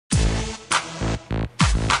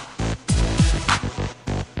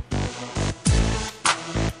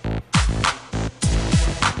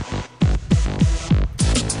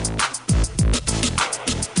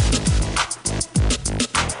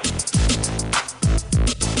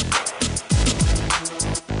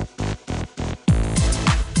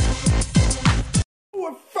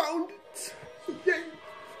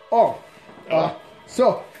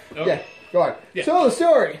So, Okay. yeah, go on. Yeah. So the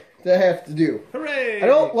story that I have to do. Hooray! I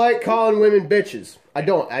don't like calling women bitches. I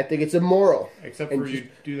don't. I think it's immoral. Except for you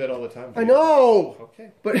do that all the time. I know.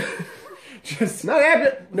 Okay. But Just not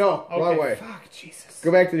happening. No, okay. wrong way. Fuck, Jesus.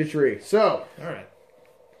 Go back to the tree. So, All right.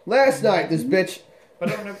 last night, this bitch... But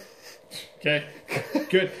I don't have... Okay.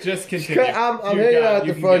 Good. Just continue. I'm hanging out at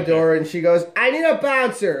the front door, and she goes, I need a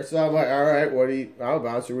bouncer. So I'm like, all right, I'm a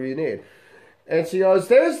bouncer. What do you need? And she goes,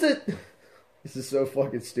 there's the... This is so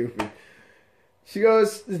fucking stupid. She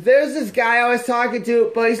goes, there's this guy I was talking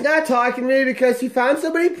to, but he's not talking to me because he found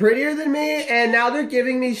somebody prettier than me, and now they're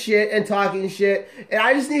giving me shit and talking shit, and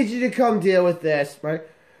I just need you to come deal with this. Right?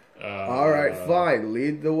 All right, fine.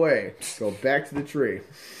 Lead the way. Go back to the tree.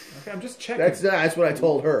 Okay, I'm just checking. That's what I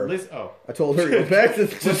told her. I told her to go back to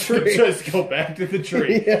the tree. Just go back to the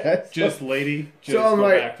tree. Yes. Just lady, just so I'm go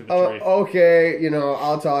like, back to the tree. Okay,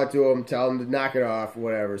 I'll talk to him, tell him to knock it off,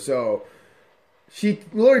 whatever. So she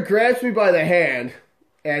literally grabs me by the hand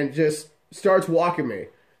and just starts walking me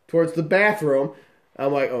towards the bathroom.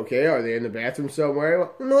 I'm like, okay, are they in the bathroom somewhere?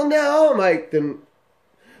 No. I'm like, then,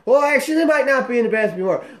 well, actually, they might not be in the bathroom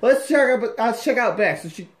anymore. Let's check out back. So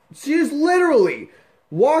she's literally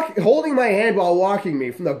holding my hand while walking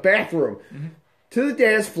me from the bathroom to the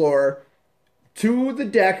dance floor, to the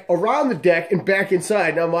deck, around the deck, and back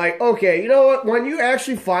inside. And I'm like, okay, you know what? When you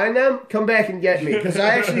actually find them, come back and get me, because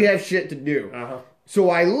I actually have shit to do. So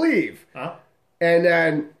I leave. And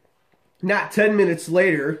then, not 10 minutes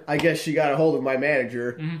later, I guess she got a hold of my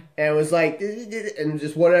manager and was like, and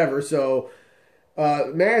just whatever. So,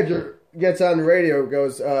 manager gets on the radio,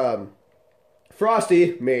 goes,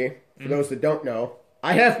 Frosty, me, for those that don't know,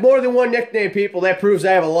 I have more than one nickname, people. That proves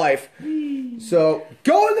I have a life. So,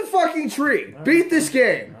 go in the fucking tree. Beat this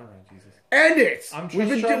game. All right, Jesus. End it.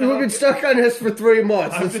 We've been stuck on this for 3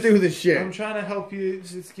 months. Let's do this shit. I'm trying to help you.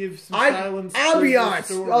 Just give some silence. I'll be honest.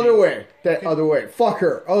 Other way. Other way. Fuck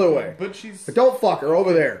her. Other way. But she's... But don't fuck her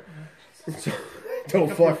over there.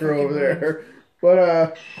 Don't fuck her over there.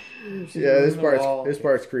 But, yeah, this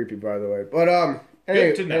part's creepy, by the way. But,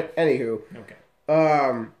 anywho. Okay.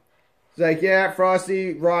 It's like, yeah,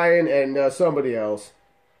 Frosty, Ryan, and somebody else.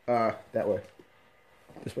 That way.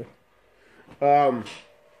 This way.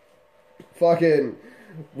 Fucking,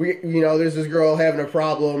 there's this girl having a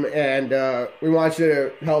problem, and we want you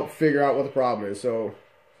to help figure out what the problem is. So,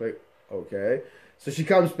 it's like, okay. So she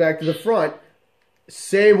comes back to the front.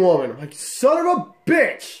 Same woman. I'm like, son of a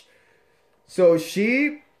bitch! So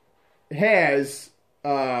she has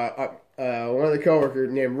one of the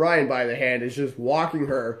coworkers named Ryan by the hand is just walking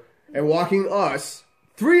her and walking us.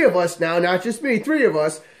 3 of us now, not just me, 3 of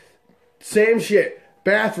us. Same shit.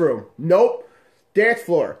 Bathroom. Nope. Dance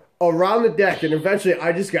floor. Around the deck. And eventually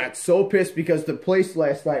I just got so pissed because the place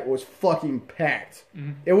last night was fucking packed.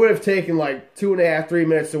 It would have taken like 2.5, 3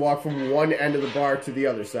 minutes to walk from one end of the bar to the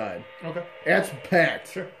other side. Okay. That's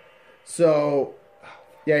packed. Sure. So,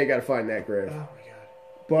 yeah, you gotta find that grave. Oh my god.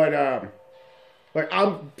 But, like,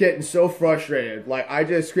 I'm getting so frustrated. Like, I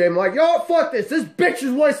just scream, like, yo, fuck this. This bitch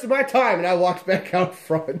is wasting my time. And I walked back out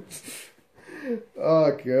front.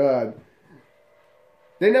 Oh, God.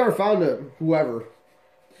 They never found whoever.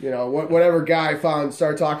 Whatever guy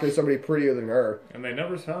started talking to somebody prettier than her. And they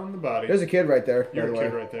never found the body. There's a kid right there. You're a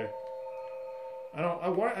kid right there. I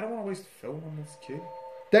don't want to waste film on this kid.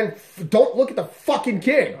 Then don't look at the fucking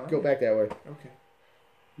kid. Right. Go back that way. Okay.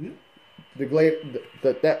 Yeah.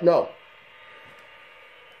 No.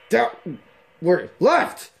 Down. Where?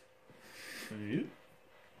 Left! Yeah.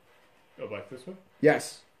 Go back this way?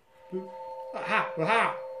 Yes.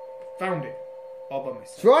 Aha! Found it. All by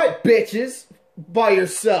myself. That's right, bitches. By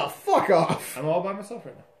yourself. Fuck off. I'm all by myself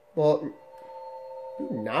right now. Well,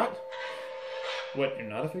 you're not. What, you're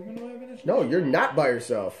not a figment of my imagination? No, you're not by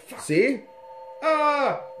yourself. Fuck. See?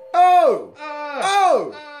 Ah! Oh!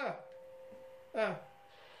 Ah! Oh!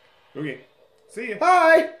 Okay. See ya.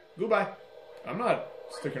 Hi! Goodbye. I'm not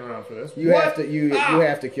sticking around for this. You have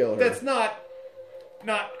to kill her. That's not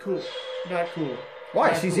cool. Not cool.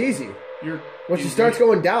 Why? Not She's cool. easy. When she easy. starts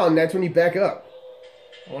going down, that's when you back up.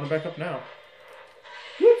 I want to back up now.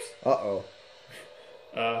 Whoops. Uh-oh.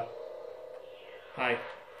 Hi.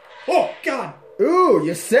 Oh, God! Ooh,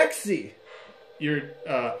 you're sexy. You're,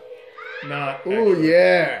 not Ooh, actually.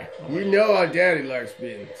 yeah. Oh You know how daddy likes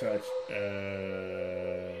being touched.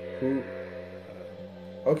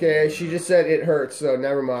 Okay, she just said it hurts, so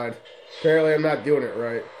never mind. Apparently I'm not doing it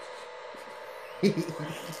right. Enjoy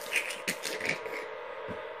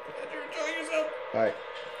yourself. Alright.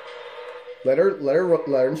 Let her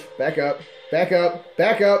lunge. Back up.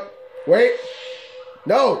 Wait.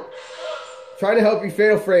 No. Trying to help you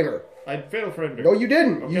fatal frame her. I fatal framed her. No, you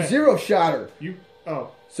didn't. Okay. You zero shot her.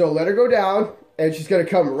 Oh. So let her go down, and she's going to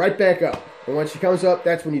come right back up. And when she comes up,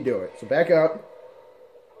 that's when you do it. So back up.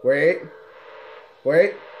 Wait.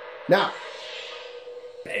 Now.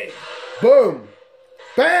 Bang. Boom.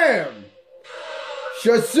 Bam.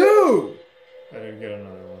 Shazoo. I didn't get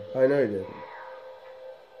another one. I know you didn't.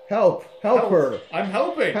 Help her. I'm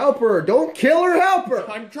helping. Help her. Don't kill her. Help her.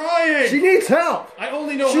 I'm trying. She needs help. I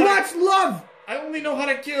only know She wants love. I only know how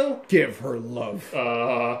to kill. Give her love.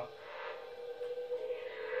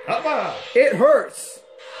 Hoppa. It hurts.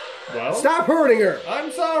 Well. Stop hurting her.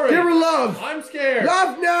 I'm sorry. Give her love. I'm scared.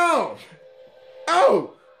 Love now.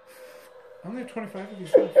 Oh. I only have 25 of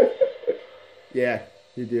these left. Yeah,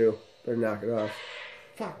 you do. Better knock it off.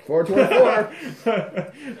 Fuck. 424.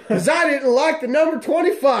 Because I didn't like the number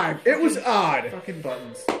 25. It was odd. Fucking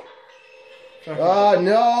buttons.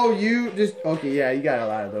 No, you just... Okay, yeah, you got a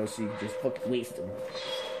lot of those, so you can just fucking waste them.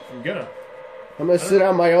 I'm gonna sit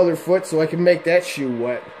on my other foot so I can make that shoe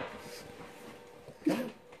wet.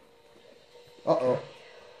 Uh-oh.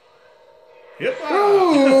 Yep.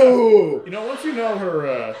 Ooh! You know, once you know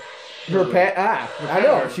her I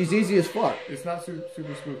know. She's easy as fuck. It's not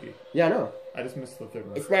super spooky. Yeah, I know. I just missed the third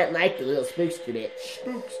one. It's not like the little spookster bitch.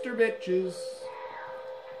 Spookster bitches.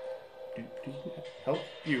 Help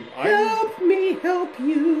you. Help me help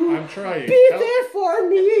you. I'm trying. Be there for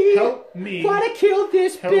me. Help me. Wanna kill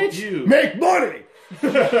this Help bitch. You. Make money. I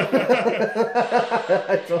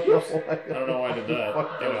don't know why I did that.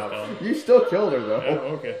 That was dumb. You still killed her though.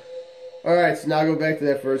 Oh, okay. Alright, so now go back to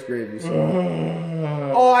that first grade you saw.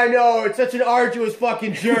 Oh, I know. It's such an arduous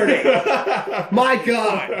fucking journey. My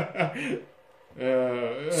God.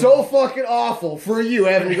 So fucking awful for you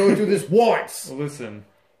having to go through this once. Well, listen.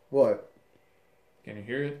 What? Can you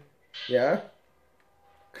hear it? Yeah?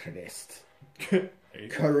 Caressed.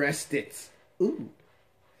 Caressed it. Ooh.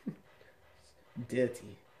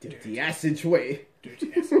 Dirty passageway. Dirty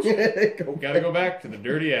passageway. Gotta go back to the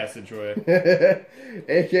dirty passageway.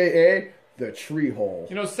 AKA the tree hole.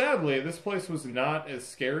 You know, sadly, this place was not as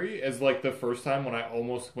scary as like the first time when I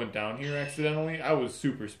almost went down here accidentally. I was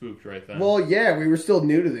super spooked right then. Well, yeah, we were still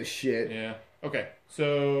new to this shit. Yeah. Okay,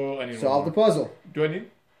 so I need solve the puzzle. Do I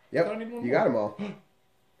need? Yep. I need one you more? got them all.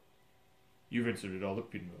 You've inserted all the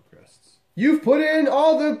pinwheel crests. You've put in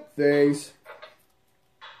all the things.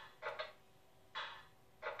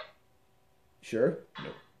 Sure?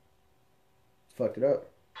 Nope. Fucked it up.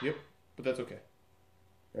 Yep, but that's okay.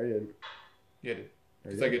 I didn't. Yeah, I did.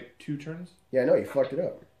 Does I get 2 turns? Yeah, no, you fucked it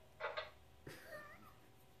up.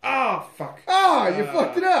 Ah, fuck. Ah, you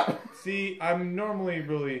fucked it up. See, I'm normally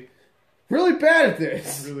really bad at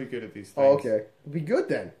this. I'm really good at these things. Oh, okay. Be good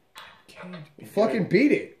then. Can't be fucking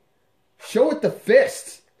beat it. Show it the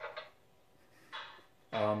fist.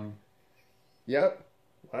 Yep.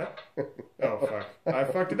 What? Oh, fuck. I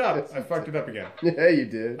fucked it up. I fucked it up again. Yeah, you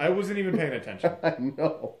did. I wasn't even paying attention. I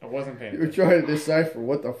know. I wasn't paying You were attention. trying to decipher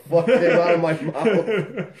what the fuck came out of my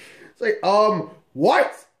mouth. It's like,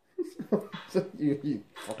 what? So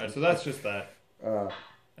Alright, so that's just that.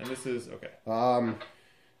 And this is, okay.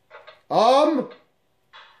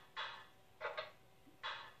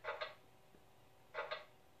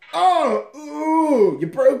 Oh, ooh, you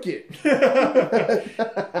broke it.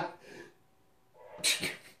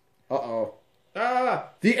 Uh-oh.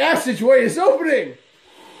 Ah! The passageway is opening.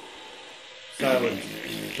 Silent,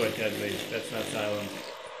 but deadly. That's not silent.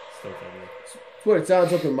 Still deadly. That's what it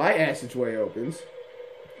sounds like when my passageway opens.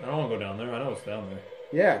 I don't want to go down there. I know what's down there.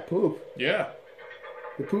 Yeah, poop. Yeah.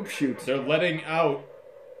 The poop shoots. They're letting out.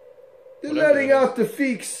 They're letting out the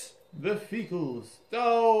feeks. The fecals.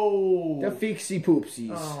 Oh! The feeksy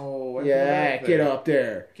poopsies. Oh, yeah, get up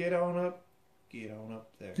there. Get on up. Get on up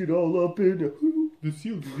there. Get all up in there. The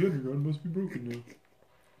seals of the underground must be broken now.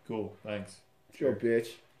 Cool, thanks. Sure, bitch.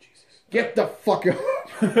 Jesus. Get the fuck up.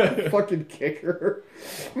 Fucking kicker.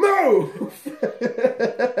 Move!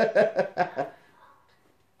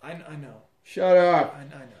 I know. Shut up. I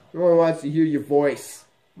know. No one wants to hear your voice.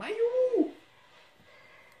 Mayu!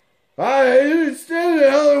 I stay the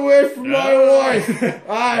hell away from my wife.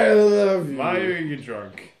 I love you. Mayu, you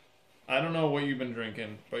drunk. I don't know what you've been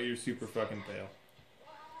drinking, but you're super fucking pale.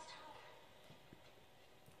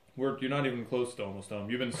 You're not even close to almost home.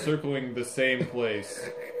 You've been circling the same place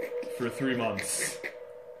for 3 months.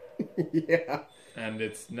 Yeah. And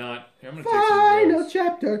it's not... I'm gonna take some drugs.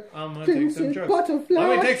 Chapter. I'm gonna take some drugs. Butterflies. Let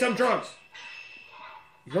me take some drugs.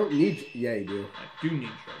 You don't need... Yeah, you do. I do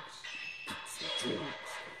need drugs.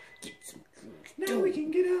 Get some drugs. Now we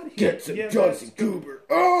can get out of here. Get some drugs and goober.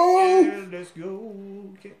 Oh! Yeah, let's go.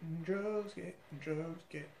 getting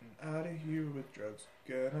out of here with drugs.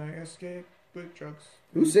 Can I escape with drugs?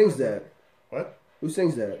 Who sings that? What? Who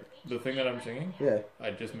sings that? The thing that I'm singing? Yeah.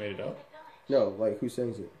 I just made it up. No, like, who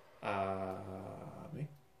sings it? Me.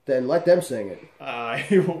 Then let them sing it.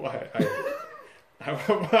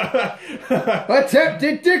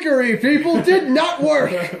 Attempted dickery, people, did not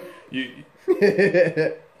work. You?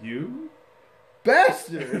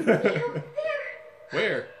 Bastard.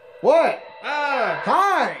 Where? What? Ah!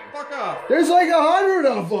 Hi. Fuck off. There's like 100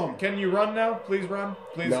 of them. Can you run now? Please run.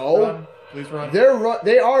 Please No. run. Please run.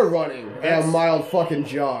 They are running at a That's- mild fucking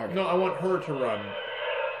jog. No, I want her to run.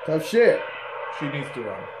 Tough shit. She needs to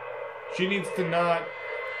run. She needs to not...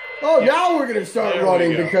 Oh, now we're gonna start There we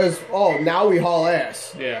running go. because, now we haul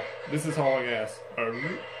ass. Yeah, this is hauling ass.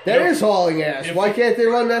 That is hauling ass. If- Why can't they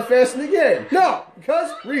run that fast in the game? No,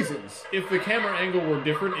 because reasons. If the camera angle were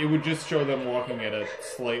different, it would just show them walking at a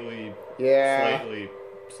slightly... Yeah.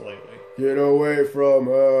 Slightly. Get away from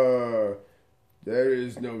her. There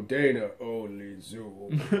is no Dana, only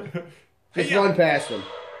Zoom. Just run past them.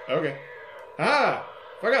 Okay. Ah!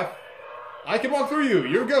 Fuck off! I can walk through you.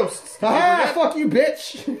 You're ghosts. Did Haha! you Fuck you,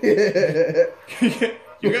 bitch! forget?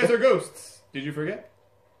 You guys are ghosts. Did you forget?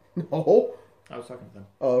 No. I was talking to them.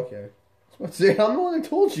 Oh, okay. I was about to say, I'm the one that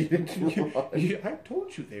told you to run. I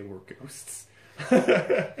told you they were ghosts.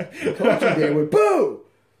 I told you they would. Boo!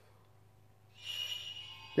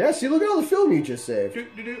 Yeah, see, look at all the film you just saved.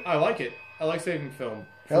 I like it. I like saving film.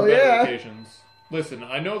 Hell for better yeah. occasions. Listen,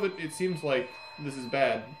 I know that it seems like this is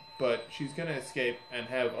bad, but she's gonna escape and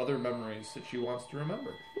have other memories that she wants to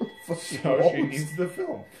remember. So she needs the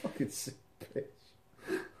film. Fucking sick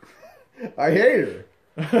bitch. I hate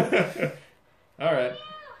her.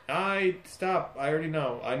 Alright. Stop. I already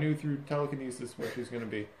know. I knew through telekinesis where she's gonna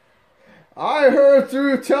be. I heard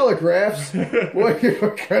through telegraphs what you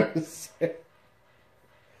were gonna say.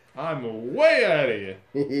 I'm way out of here.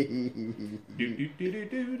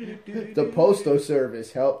 The postal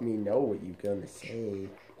service helped me know what you're gonna say.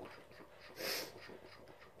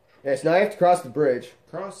 Yes, now I have to cross the bridge.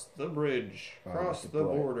 Cross the bridge. Oh, Cross good the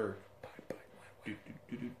boy. border.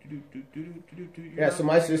 Yeah, so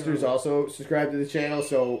my sister's also subscribed to the channel,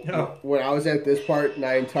 so Oh. when I was at this part and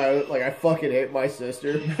I entitled, like, I fucking hate my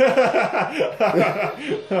sister.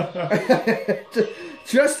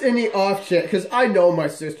 Just in the off chance, because I know my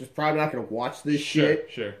sister's probably not going to watch this shit.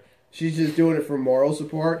 Sure. She's just doing it for moral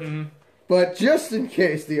support. Mm-hmm. But just in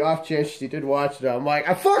case, the off chance she did watch it, I'm like,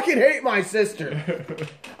 I fucking hate my sister.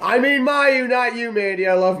 I mean, you, not you, Mandy.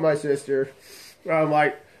 I love my sister. I'm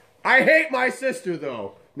like, I hate my sister,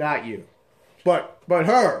 though. Not you. But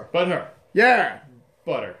her. But her. Yeah.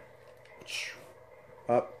 Butter.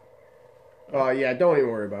 Up. Oh, yeah, don't even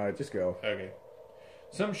worry about it. Just go. Okay.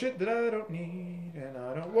 Some shit that I don't need and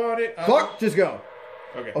I don't want it. Fuck, just go.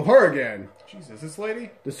 Okay. Oh, her again. Jesus, this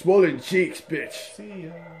lady? The swollen cheeks, bitch. See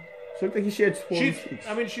ya. She looked like she had swollen She's, cheeks.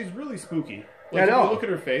 I mean, she's really spooky. Yeah, I If know. you look at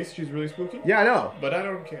her face, she's really spooky. Yeah, I know. But I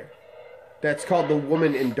don't care. That's called the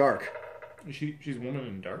Woman in Dark. She's Woman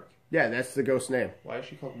in Dark? Yeah, that's the ghost name. Why is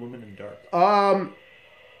she called Woman in Dark?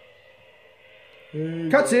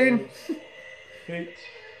 Cutscene. Hey.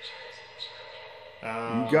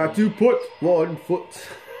 You got to put one foot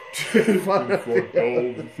in front of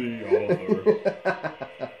the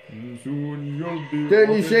other.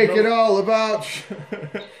 Then you shake it all about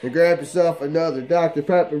and grab yourself another Dr.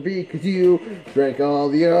 Pepper because you drank all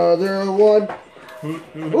the other one.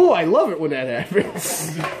 Ooh, I love it when that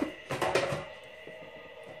happens.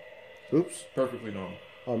 Oops. Perfectly normal.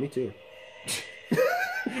 Oh, me too.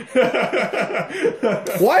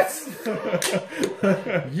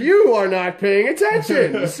 What? You are not paying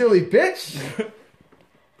attention, you silly bitch.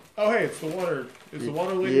 Oh, hey, it's the water. It's the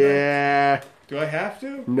water lady. Yeah. Do I have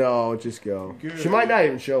to? No, just go. Good. She might not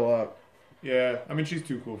even show up. Yeah, I mean, she's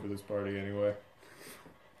too cool for this party anyway.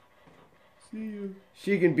 See you.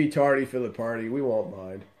 She can be tardy for the party. We won't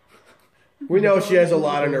mind. We know she has a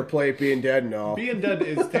lot on her plate being dead and all. Being dead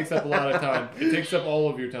takes up a lot of time. It takes up all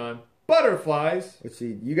of your time. Butterflies. Let's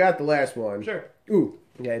see. You got the last one. Sure. Ooh.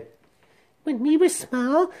 Okay. When we were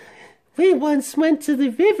small, we once went to the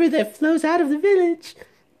river that flows out of the village.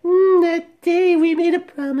 That day we made a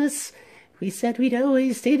promise. We said we'd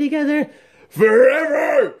always stay together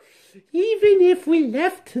Forever! even if we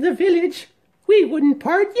left the village. We wouldn't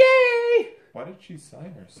part. Yay! Why did she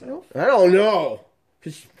sign herself? I don't know.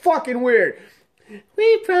 It's fucking weird.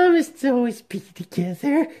 We promised to always be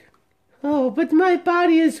together. Oh, but my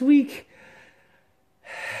body is weak.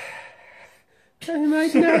 I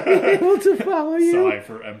might not be able to follow you. Sigh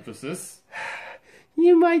for emphasis.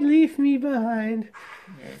 You might leave me behind.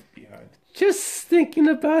 Yeah, behind. Just thinking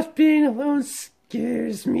about being alone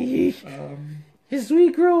scares me. As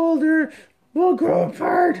we grow older, we'll grow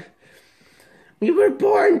apart. We were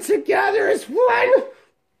born together as one.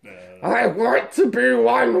 I want to be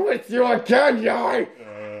one with you again, Jaryd.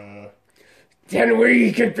 Then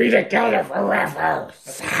we could be together forever.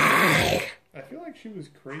 I feel like she was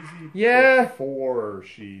crazy before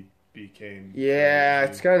she became Yeah,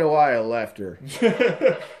 crazy. it's kind of why I left her.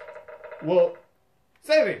 Well,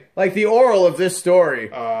 saving. Like, the oral of this story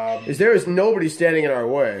is there is nobody standing in our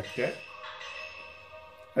way. Okay.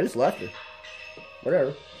 I just left her.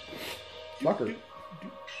 Whatever. Fuck her.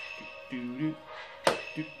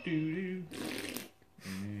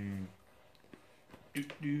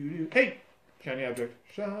 Hey! Shiny object.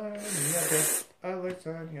 Shiny object. I like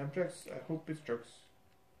shiny objects. I hope it's jokes.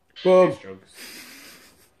 Boom. It's jokes.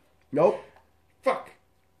 Nope. Fuck!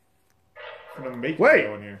 I'm gonna make Wait. it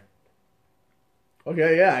go in here.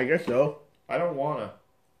 Okay, yeah, I guess so. I don't wanna.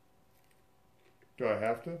 Do I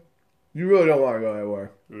have to? You really don't want to go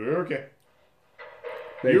anywhere. Okay.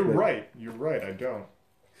 Basement. You're right. You're right. I don't.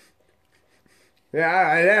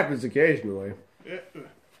 Yeah, it happens occasionally.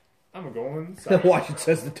 I'm gonna go inside. Watch, it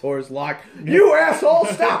says the door is locked. You asshole,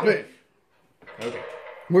 stop it! Okay.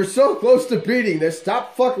 We're so close to beating this.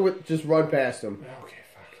 Stop fucking with... Just run past him. Okay,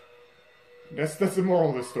 fuck. That's the moral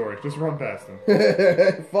of the story. Just run past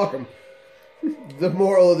them. Fuck him. The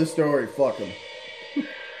moral of the story, fuck him.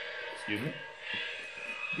 Excuse me.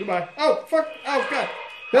 Goodbye. Oh, fuck. Oh, God.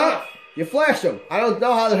 No, you flashed him. I don't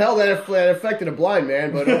know how the hell that affected a blind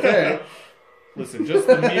man, but okay. Listen, just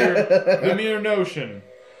the mere notion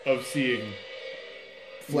of seeing.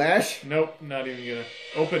 Flash? Nope, not even gonna.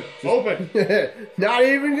 Open! Not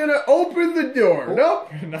even gonna open the door. Nope.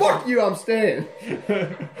 No. Fuck you, I'm staying.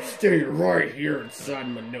 Stay right here inside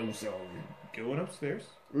my nose zone. Going upstairs.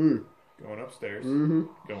 Mm. Going upstairs. Mm-hmm.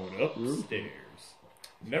 Going upstairs.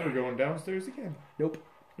 Never going downstairs again. Nope.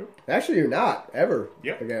 Nope. Actually, you're not. Ever.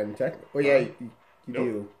 Yep. Again, technically. Well, yeah, you Nope.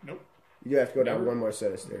 do. Nope. You do have to go down Never. one more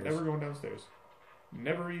set of stairs. Never going downstairs.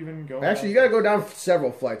 Never even going. Actually, you gotta go down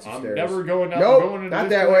several flights of I'm stairs. never going down. Nope, I'm going into not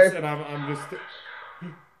this that place way. And I'm just.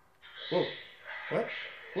 Whoa. What?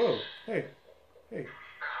 Whoa. Hey. Hey.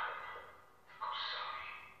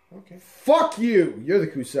 Okay. Fuck you! You're the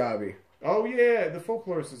Kusabi. Oh yeah, the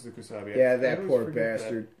folklorist is the Kusabi. Yeah, I that always poor forget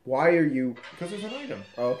bastard. Why are you... Because there's an item.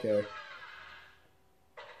 Okay.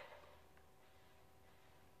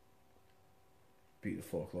 Be the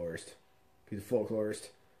folklorist. Be the folklorist.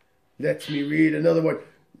 Let me read another one.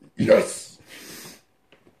 Yes!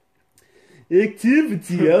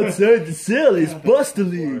 Activity outside the cell is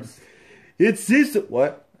bustling. It seems to...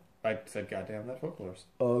 What? I said, goddamn, that folklorist.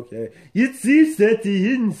 Okay. It seems that the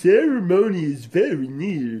hidden ceremony is very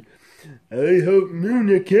near. I hope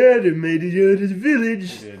Moonakata made it out of the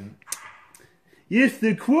village. He didn't. If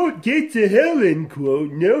the quote gate to hell end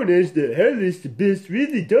quote known as the Hellish Abyss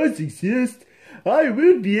really does exist, I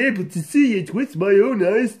will be able to see it with my own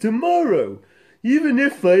eyes tomorrow, even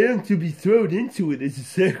if I am to be thrown into it as a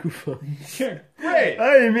sacrifice. Great!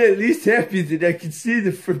 I am at least happy that I can see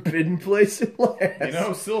the forbidden place at last. You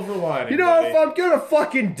know, silver lining. You know, buddy. if I'm gonna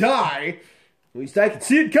fucking die, at least I can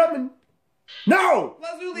see it coming. No!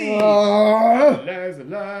 Lazuli!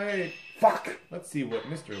 Lazuli! Fuck! Let's see what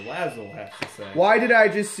Mr. Lazzle has to say. Why did I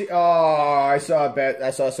just see... Oh, I saw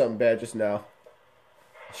something bad just now.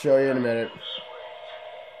 I'll show you in a minute.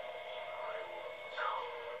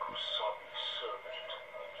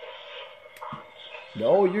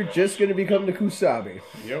 No, you're just gonna become the Kusabi.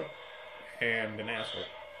 Yep. And an asshole.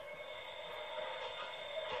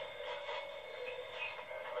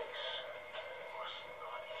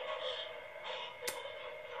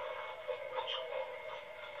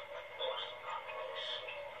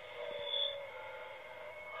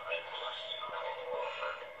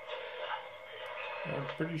 I'm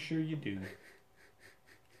pretty sure you do.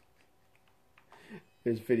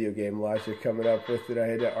 There's video game logic coming up with that I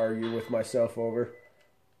had to argue with myself over.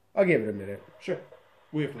 I'll give it a minute. Sure.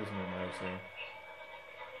 We have to listen to what I was saying.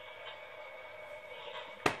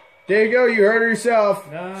 There you go, you heard her yourself.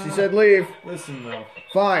 Nah. She said leave. Listen, though.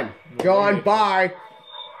 Fine. No, Gone, wait. bye.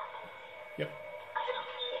 Yep.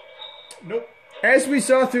 Nope. As we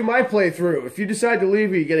saw through my playthrough, if you decide to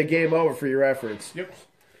leave, you get a game over for your efforts. Yep.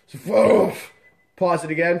 So, pause it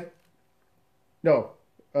again. No,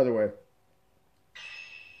 other way.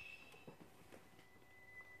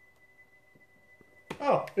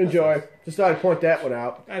 Oh. Enjoy. That's nice. Just thought I'd point that one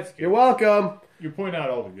out. That's good. You're welcome. You point out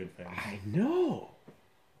all the good things. I know.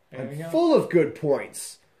 Anything I'm else? full of good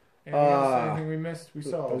points. Anything else? Anything we missed? We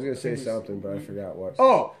saw. I was going to say Things- something, but I forgot what.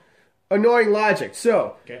 Oh, annoying logic.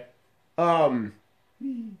 So, Okay.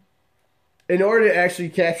 in order to actually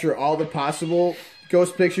capture all the possible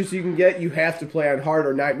ghost pictures you can get, you have to play on hard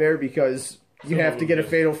or nightmare because you have to get a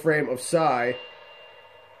fatal frame of Psy,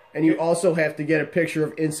 and you also have to get a picture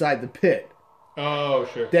of inside the pit. Oh,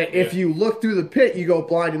 sure. That if you look through the pit, you go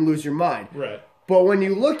blind and lose your mind. Right. But when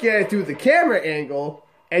you look at it through the camera angle,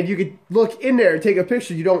 and you can look in there and take a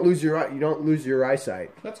picture, you don't lose your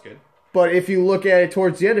eyesight. That's good. But if you look at it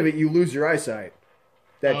towards the end of it, you lose your eyesight.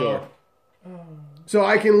 That door. So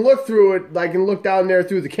I can look through it. I can look down there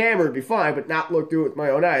through the camera and be fine, but not look through it with my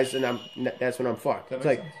own eyes, and that's when I'm fucked. It's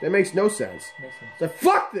like sense. that makes no sense. Makes sense. It's like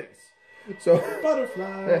fuck this. So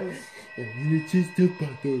Butterflies. It's just a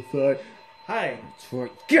butterfly. Hi.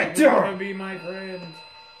 Get You wanna down. be my friend?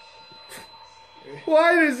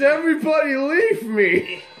 Why does everybody leave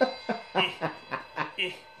me?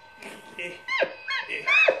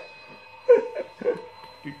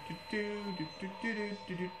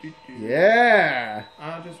 Yeah.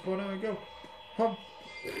 I just wanna go home,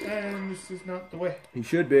 and this is not the way. You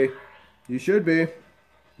should be. You should be.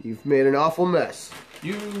 You've made an awful mess.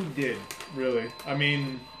 You did, really. I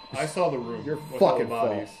mean, I saw the room You're with all the fucking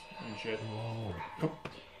bodies and shit.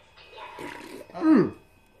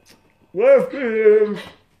 Left him.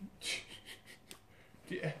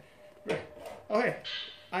 Yeah. Right. Oh, hey.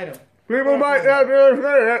 Item. People might not be able to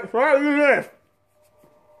say that. Try this.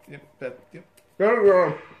 Yep, that, yep.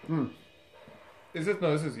 There Is it?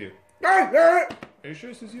 No, this is you. it Are you sure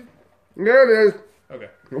this is you? is. Okay.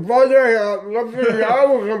 Before they I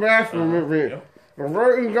will come back from me. Yep.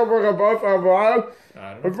 Before you come back above our bottom,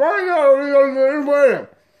 I don't know. before you go, we go to the way.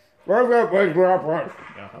 Where's that place where I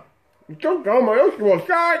play? Uh-huh. Don't tell my ocean will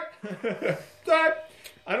start.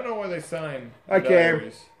 I don't know why they sign I the can't.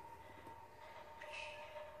 diaries.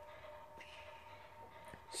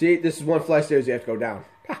 See, this is one flight of stairs you have to go down.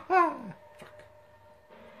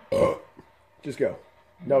 Just go.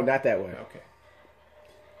 No, not that way. Okay.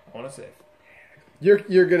 I want to save.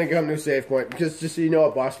 You're gonna come to a safe point because just so you know,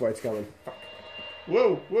 a boss fight's coming.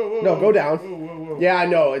 Whoa, whoa, whoa. No, whoa, go down. Whoa, whoa, whoa. Yeah, I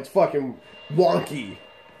know it's fucking wonky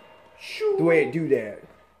Shoo. the way it do that.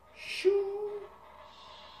 Shoo.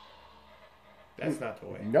 That's not the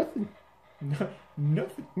way. Nothing.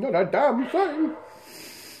 Nothing. Not a damn thing.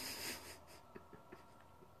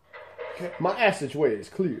 Okay. My passageway is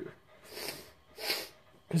clear.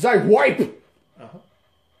 Cause I wipe. Uh-huh.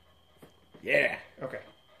 Yeah. Okay.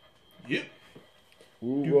 Yep.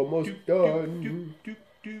 Ooh, almost done. do.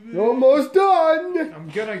 Almost done. I'm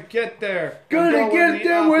gonna get there. I'm Gonna going get the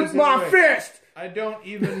there with opposite my way. fist. I'm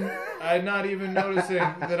not even noticing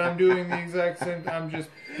that I'm doing the exact same. I'm just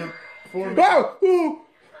performing. Oh, ooh.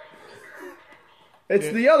 It's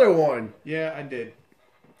Yeah. the other one. Yeah, I did.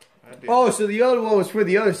 Oh, so the other one was for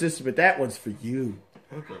the other system, but that one's for you.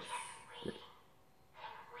 Okay.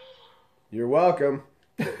 You're welcome.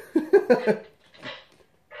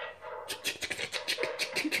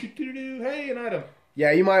 Hey, an item.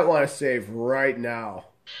 Yeah, you might want to save right now.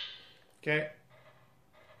 Okay.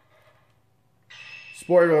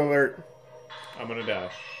 Spoiler alert. I'm gonna die.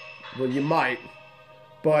 Well, you might.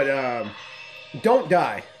 But, don't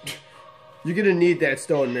die. You're gonna need that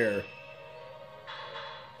stone mirror.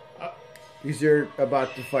 Because you're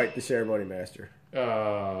about to fight the ceremony master.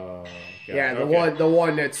 Yeah, the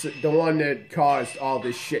one that caused all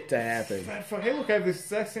this shit to happen. Hey, look, I have the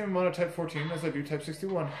exact same amount of Type 14 as I do Type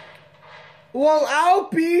 61. Well, I'll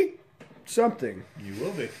be something. You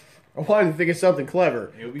will be. I wanted to think of something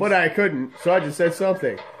clever, You'll be but I couldn't, so I just said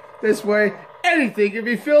something. This way, anything can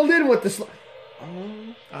be filled in with the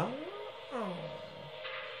Oh.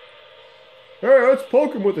 Hey, let's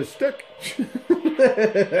poke him with a stick.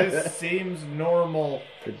 This seems normal.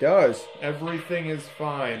 It does. Everything is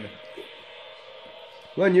fine.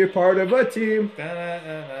 When you're part of a team.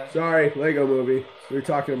 Da-da-da-da. Sorry, Lego movie. We were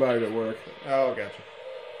talking about it at work. Oh, gotcha.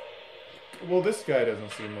 Well, this guy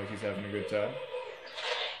doesn't seem like he's having a good time.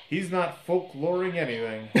 He's not folkloring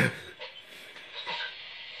anything.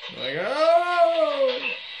 Like, oh!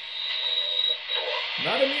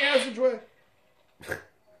 Not in the passageway.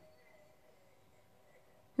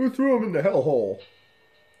 Who threw him in the hellhole?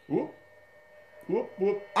 Whoop. Whoop,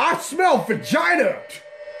 whoop. I smell vagina!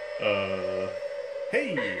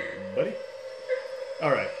 Hey, buddy.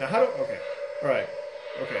 Alright, now how do... Okay. Alright.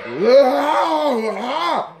 Okay.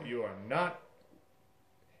 You are not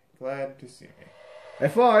glad to see me.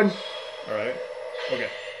 Have fun. Alright. Okay.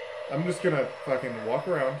 I'm just gonna fucking walk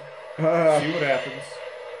around, see what happens.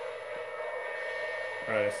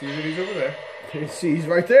 Alright, I see that he's over there. See, he's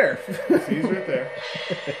right there. See, he's right there.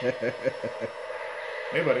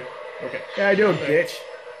 Hey, buddy. Okay. How you doing, Okay. bitch?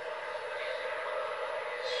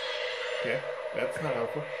 Okay. That's not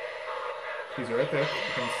helpful. He's right there. You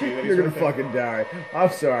can see that he's You're gonna right there. fucking die.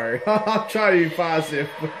 I'm sorry. I'm trying to be positive.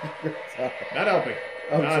 Not helping.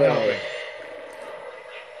 I'm Not sorry. helping.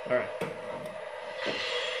 Alright.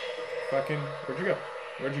 Fucking, where'd you go?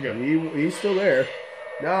 Where'd you go? He's still there.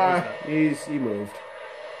 Nah, No, he's he moved.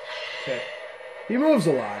 Okay. He moves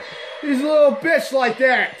a lot. He's a little bitch like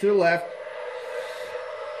that. To the left.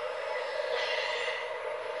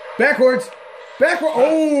 Backwards. Backward.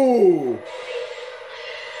 Oh.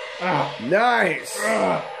 Ah. Nice.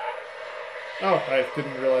 Ah. Oh, I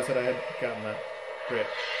didn't realize that I had gotten that. Great.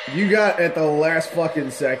 You got at the last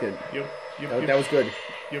fucking second. Yep. That was good.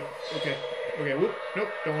 Yep. Okay. Okay. Whoop. Nope.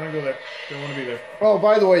 Don't want to go there. Don't want to be there. Oh,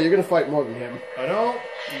 by the way, you're gonna fight more than him. I don't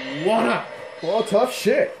wanna. Well, tough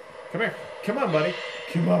shit. Come here. Come on, buddy.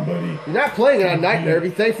 Come on, buddy. You're not playing on Nightmare. Be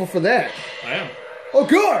thankful for that. I am. Oh,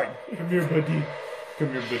 good. Come here, buddy.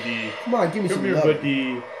 Come here, buddy. Come on, give me Come some here, love.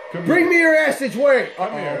 buddy. Come Bring here. me your assage weight.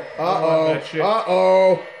 Come here. I don't Uh-oh. want that shit.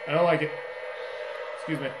 Uh-oh. I don't like it.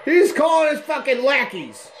 Excuse me. He's calling his fucking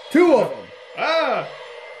lackeys. 2 of them. Ah!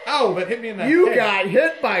 Ow, that hit me in the You head. got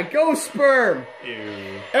hit by ghost sperm.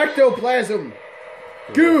 Ew. Ectoplasm.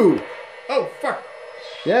 Goo. Oh, fuck.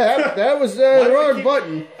 Yeah, that was Why the do I wrong keep-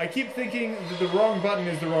 button. I keep thinking that the wrong button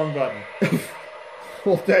is the wrong button.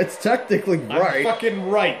 Well, that's technically right. I'm fucking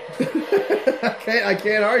right. I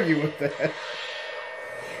can't argue with that.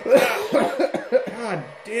 God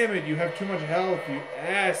damn it, you have too much health, you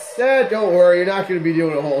ass. Don't worry, you're not going to be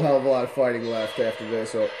doing a whole hell of a lot of fighting left after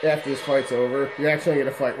this. So after this fight's over, you're actually going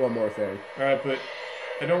to fight one more thing. Alright, but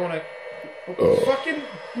I don't want to... Fucking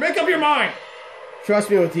make up your mind! Trust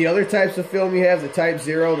me, with the other types of film you have, the Type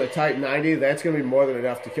 0 and the Type 90, that's going to be more than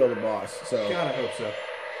enough to kill the boss. So God, I hope so.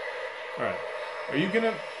 Alright. Are you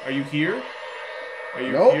here? Are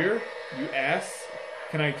you Nope. here? You ass?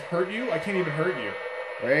 Can I hurt you? I can't even hurt you.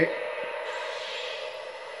 Wait.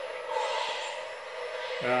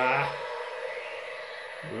 Ah.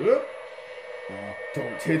 Whoop. Oh,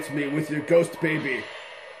 don't hit me with your ghost baby.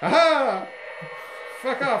 Aha!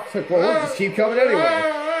 Fuck off. Well, we'll just keep coming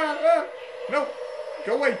anyway. No.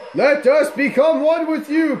 Go away. Let us become one with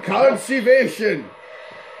you, conservation.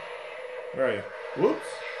 Where are you? Whoops.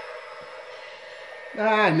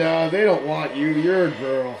 Ah, no, they don't want you. You're a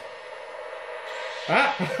girl.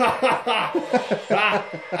 Ah! Ah!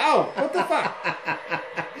 Ow! What the fuck?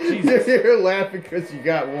 Jesus. You're laughing because you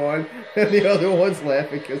got one, and the other one's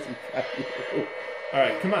laughing because you got you.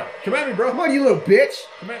 Alright, come on. Come at me, bro. Come on, you little bitch.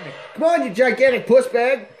 Come at me. Come on, you gigantic puss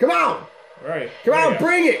bag. Come on. Where are you? Come There on, you go.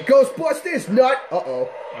 bring it. Ghost bust this nut. Uh-oh.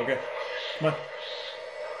 Okay. Come on.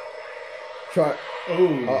 Try.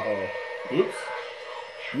 Oh. Uh-oh. Oops.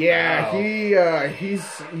 Yeah, Wow.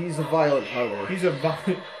 he's a violent hugger. He's a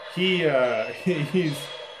he's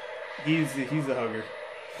a hugger.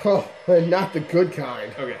 Oh, and not the good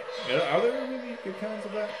kind. Okay. Are there really good kinds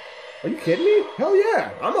of that? Are you kidding me? Hell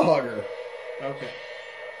yeah, I'm a hugger. Okay.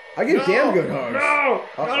 I get damn good hugs. No!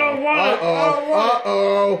 I don't want it! I don't want it!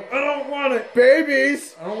 Uh-oh. I don't want it!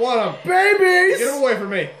 Babies. I don't want them! Babies. Get them away from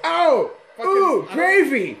me! Oh. Fucking- Ooh, I don't-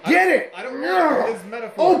 gravy. Get it. I don't want this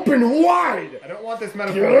metaphor. Open wide. I don't want this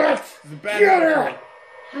metaphor. Get it. It's a bad Get metaphor. it.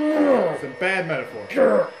 It's a bad metaphor. Get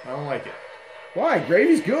I don't like it. Why?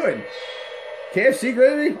 Gravy's good. KFC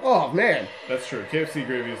gravy? Oh, man. That's true. KFC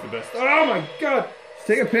gravy is the best. Oh my god! Just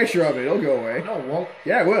take a picture of it. It'll go away. No, it won't.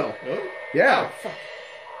 Yeah, it will. Really? Yeah. Oh, fuck.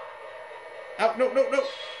 Ow, no, no, no.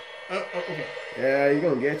 Oh, okay. Yeah, he's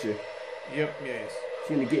going to get you. Yep, yes.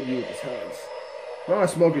 He's going to get you with his hugs. I want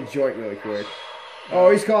to smoke a joint really quick.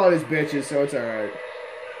 Oh, he's calling his bitches, so it's alright.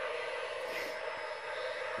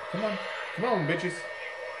 Come on. Come on, bitches.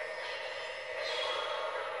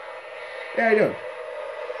 Yeah, how you doing?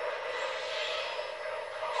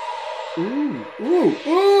 Ooh, ooh,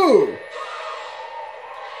 ooh!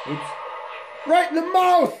 Oops. Right in the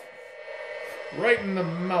mouth! Right in the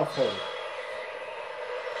mouth hole.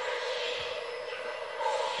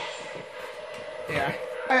 Yeah,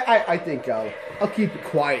 I think I'll keep it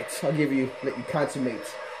quiet. I'll let you consummate.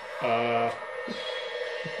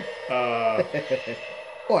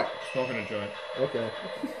 What? Smoking a joint. Okay.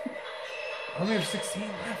 I only have 16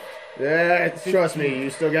 left. Yeah, trust me, you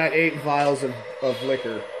still got 8 vials of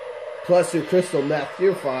liquor. Plus your crystal meth.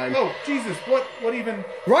 You're fine. Oh, Jesus, what even?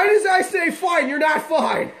 Right as I say fine, you're not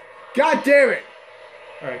fine! God damn it!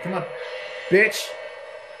 Alright, come on. Bitch.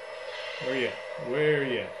 Where you at? Where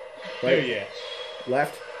you at? Right. There you at?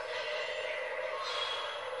 Left.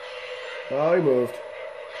 Oh, he moved.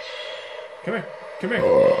 Come here. Come here.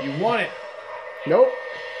 You want it. Nope.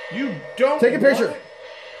 You don't Take a want picture. it.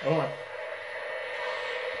 Hold on.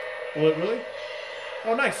 Will it really?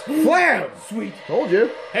 Oh, nice. Flam! Sweet. Told you.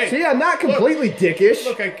 Hey, see, I'm not completely dickish.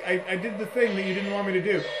 Look, I did the thing that you didn't want me to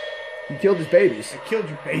do. You killed his babies. I killed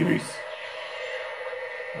your babies.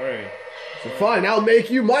 Alright. So fine, I'll make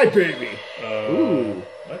you my baby. Ooh.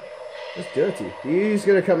 What? That's dirty. He's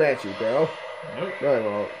gonna come at you, bro. Nope. No, he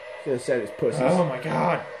won't. He's gonna set his pussies. Oh my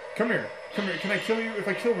god. Come here. Come here. Can I kill you? If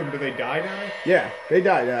I kill them, do they die? Yeah, they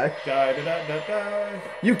die. Die.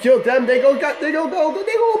 You killed them, they go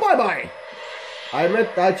bye-bye.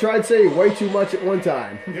 I tried saying way too much at one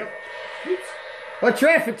time. Yep. Oops. A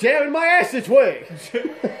traffic jam in my passageway.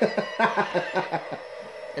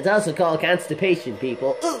 It's also called constipation,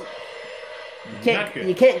 people. Ooh. Not good.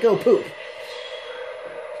 You can't go poop.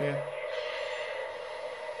 Yeah.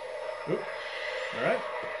 Oop. Alright.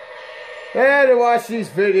 I had to watch these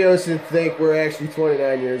videos and think we're actually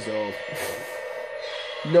 29 years old.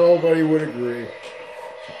 Nobody would agree.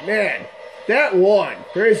 Man, that one,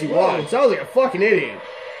 crazy one, sounds like a fucking idiot.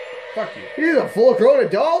 Fuck you. He's a full-grown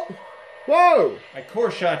adult? Whoa! I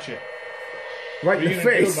core shot you. Right What are in you the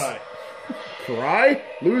gonna face. do about it? Cry,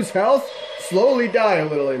 lose health, slowly die a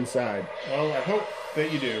little inside. Well, I hope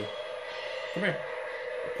that you do. Come here.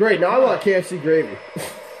 Great, now I want KFC gravy.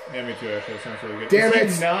 Yeah, me too, actually. That sounds really good. Damn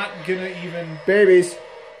Is he it. not gonna even... Babies.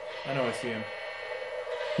 I know I see him.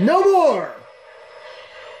 No more!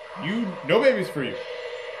 No babies for you.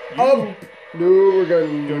 Oh, no, we're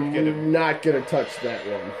Don't get him. not gonna touch that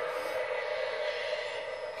one.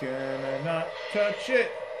 Gonna not touch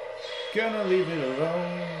it. Gonna leave it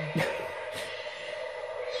alone.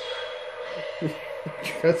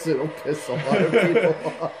 Because it'll piss a lot of people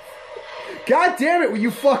off. God damn it, will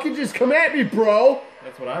you fucking just come at me, bro?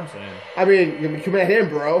 That's what I'm saying. I mean, you come at him,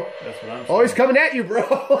 bro. That's what I'm saying. Oh, he's coming at you, bro.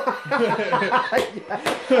 Well,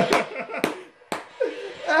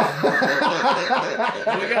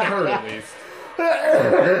 he got hurt at least.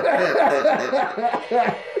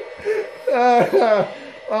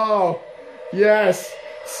 Oh, yes.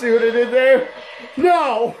 See what I did there?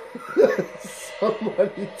 No!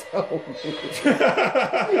 Somebody tell me.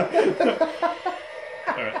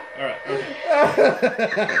 Alright, okay.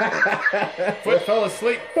 Foot fell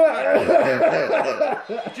asleep.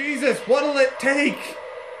 Jesus, what'll it take?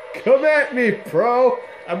 Come at me, bro.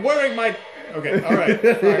 I'm wearing my... Okay, alright.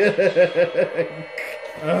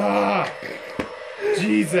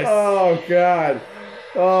 Jesus. Oh, God.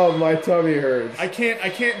 Oh, my tummy hurts. I can't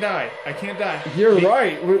die. I can't die. You're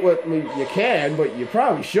right. You can, but you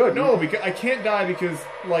probably shouldn't. No, because I can't die because,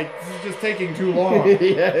 like, this is just taking too long.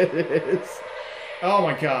 Yeah, it is. Oh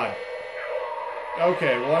my god.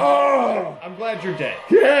 Okay, well, I'm glad you're dead.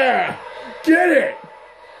 Yeah! Get it!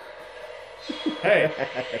 Hey,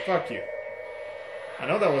 fuck you. I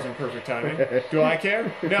know that wasn't perfect timing. Do I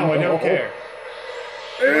care? No, I don't care.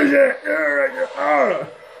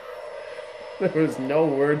 There was no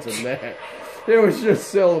words in that. It was just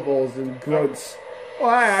syllables and grunts.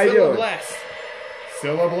 Why? I do it.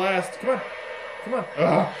 Syllablast. Come on. Come on.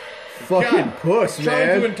 Ugh. Fucking puss, I'm trying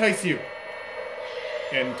to man. entice you.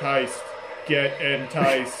 Enticed. Get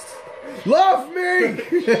enticed. Love me!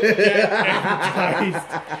 Get enticed.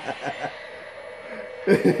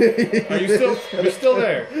 Are you still? You're still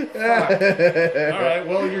there. All right.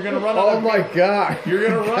 Well, you're gonna run. Oh my god! You're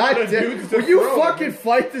gonna run out of dudes to Will you throw. fucking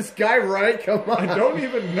fight this guy right? Come on! I don't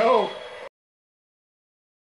even know